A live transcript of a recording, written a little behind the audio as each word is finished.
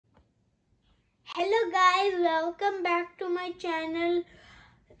Hello guys, welcome back to my channel.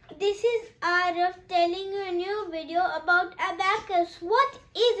 This is Aarav telling you a new video about Abacus. What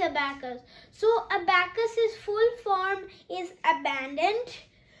is Abacus? So Abacus's full form is abundant,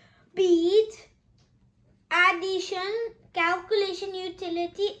 beads, addition, calculation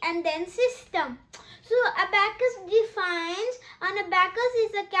utility and then system. So Abacus defines an abacus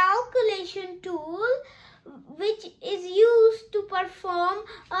is a calculation tool which is used to perform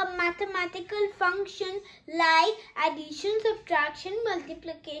a mathematical function like addition, subtraction,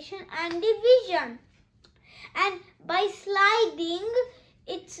 multiplication and division. And by sliding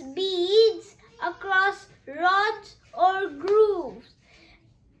its beads across rods or grooves.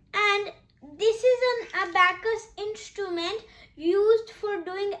 And this is an abacus instrument used for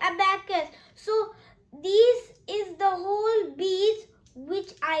doing abacus. So this is the whole beads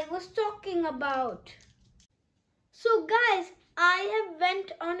which I was talking about. So guys, I have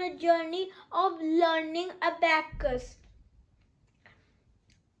went on a journey of learning abacus.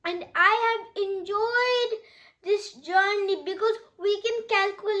 And I have enjoyed this journey because we can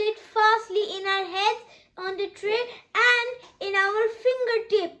calculate fastly in our heads, on the tray and in our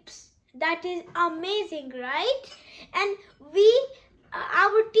fingertips. That is amazing, right? And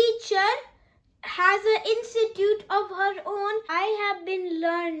our teacher has an institute of her own. I have been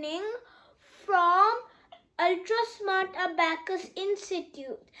learning from Ultra Smart Abacus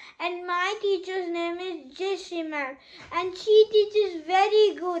Institute, and my teacher's name is Jayshri ma'am, and she teaches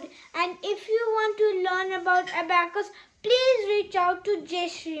very good. And if you want to learn about abacus, please reach out to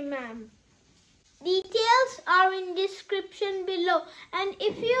Jayshri ma'am. Details are in description below, and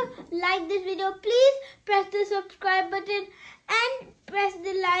if you like this video, please press the subscribe button and press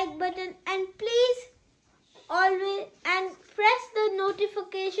the like button, and please always and press the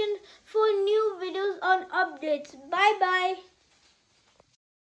notification for new videos on updates. Bye bye.